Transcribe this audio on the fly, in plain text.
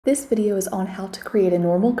This video is on how to create a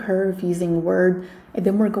normal curve using Word, and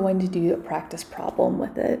then we're going to do a practice problem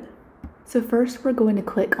with it. So first we're going to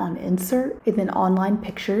click on Insert and then Online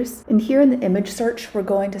Pictures. And here in the image search, we're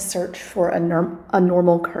going to search for a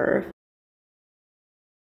normal curve.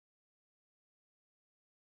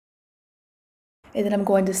 And then I'm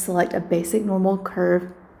going to select a basic normal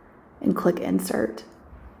curve and click Insert.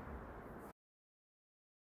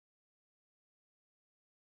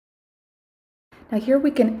 Now here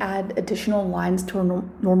we can add additional lines to a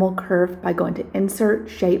normal curve by going to Insert,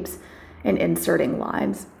 Shapes, and Inserting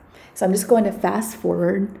Lines. So I'm just going to fast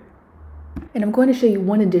forward, and I'm going to show you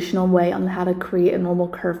one additional way on how to create a normal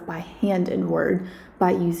curve by hand in Word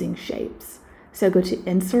by using shapes. So go to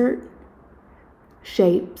Insert,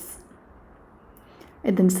 Shapes,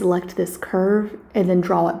 and then select this curve, and then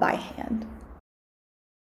draw it by hand.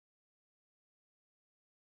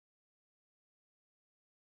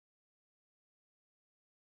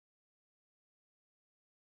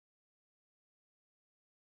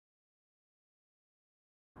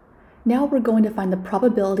 Now we're going to find the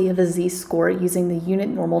probability of a z-score using the unit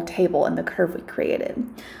normal table in the curve we created.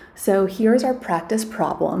 So here's our practice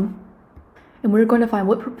problem, and we're going to find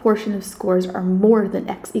what proportion of scores are more than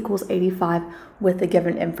x equals 85 with the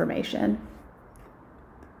given information.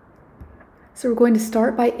 So we're going to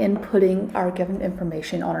start by inputting our given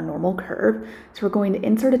information on our normal curve. So we're going to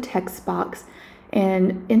insert a text box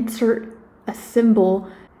and insert a symbol,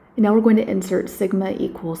 and now we're going to insert sigma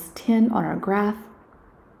equals 10 on our graph.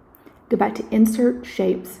 Go back to Insert,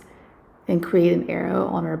 Shapes, and create an arrow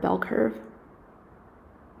on our bell curve.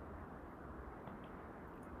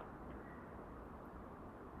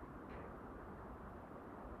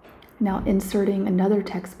 Now inserting another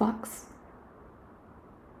text box.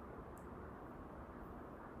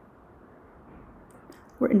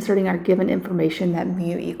 We're inserting our given information that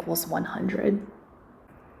mu equals 100.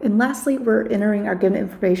 And lastly, we're entering our given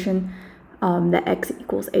information that x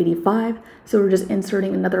equals 85. So we're just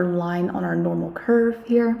inserting another line on our normal curve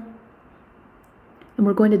here. And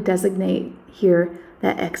we're going to designate here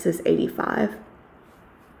that x is 85.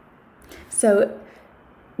 So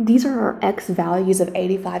these are our x values of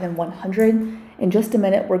 85 and 100. In just a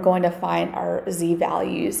minute, we're going to find our z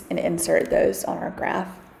values and insert those on our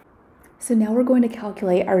graph. So now we're going to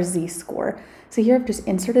calculate our z-score. So here I've just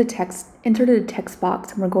entered a text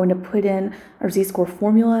box, and we're going to put in our z-score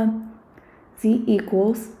formula. Z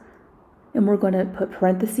equals, and we're going to put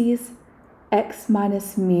parentheses, x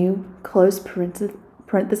minus mu, close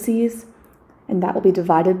parentheses, and that will be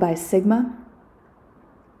divided by sigma,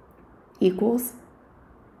 equals.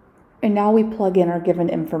 And now we plug in our given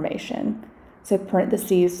information. So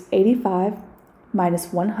parentheses 85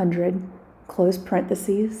 minus 100, close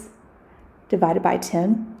parentheses, divided by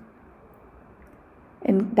 10.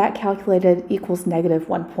 And that calculated equals negative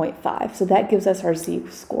 1.5. So that gives us our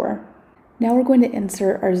z-score. Now we're going to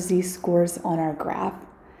insert our z-scores on our graph.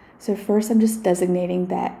 So first I'm just designating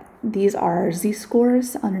that these are our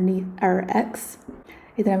z-scores underneath our x.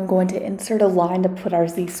 And then I'm going to insert a line to put our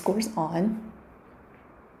z-scores on.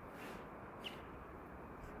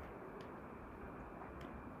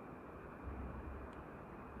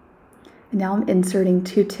 And now I'm inserting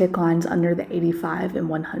two tick lines under the 85 and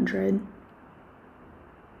 100.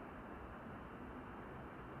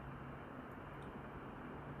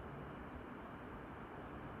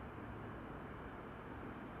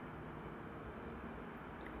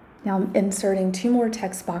 Now I'm inserting two more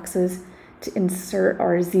text boxes to insert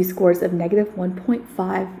our z-scores of negative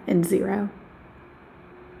 1.5 and 0.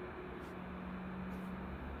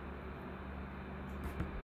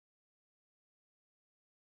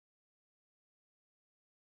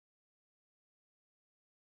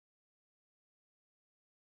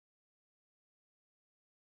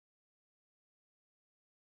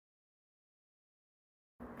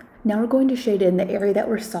 Now we're going to shade in the area that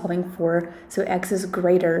we're solving for, so x is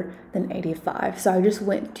greater than 85. So I just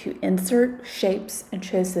went to Insert, Shapes, and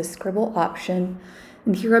chose the scribble option.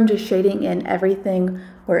 And here I'm just shading in everything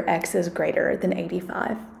where x is greater than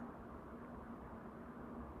 85.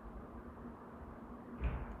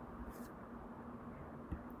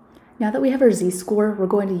 Now that we have our z-score, we're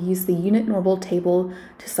going to use the unit normal table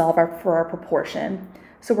to solve for our proportion.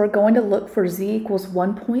 So we're going to look for z equals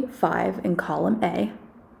 1.5 in column A.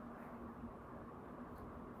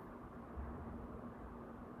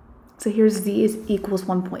 So here's z equals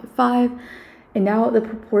 1.5, and now the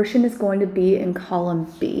proportion is going to be in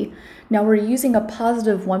column B. Now we're using a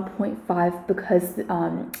positive 1.5 because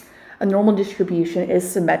a normal distribution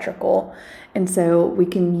is symmetrical, and so we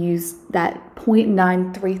can use that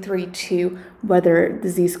 0.9332 whether the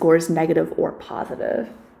z-score is negative or positive.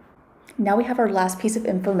 Now we have our last piece of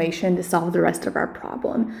information to solve the rest of our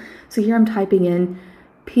problem. So here I'm typing in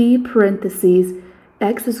p parentheses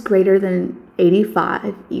x is greater than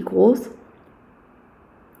 85 equals,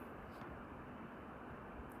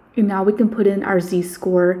 and now we can put in our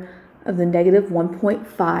z-score of the negative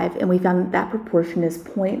 1.5, and we found that that proportion is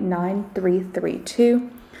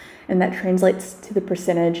 0.9332, and that translates to the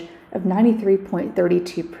percentage of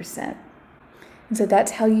 93.32%. And so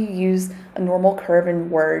that's how you use a normal curve in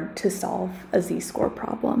Word to solve a z-score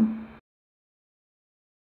problem.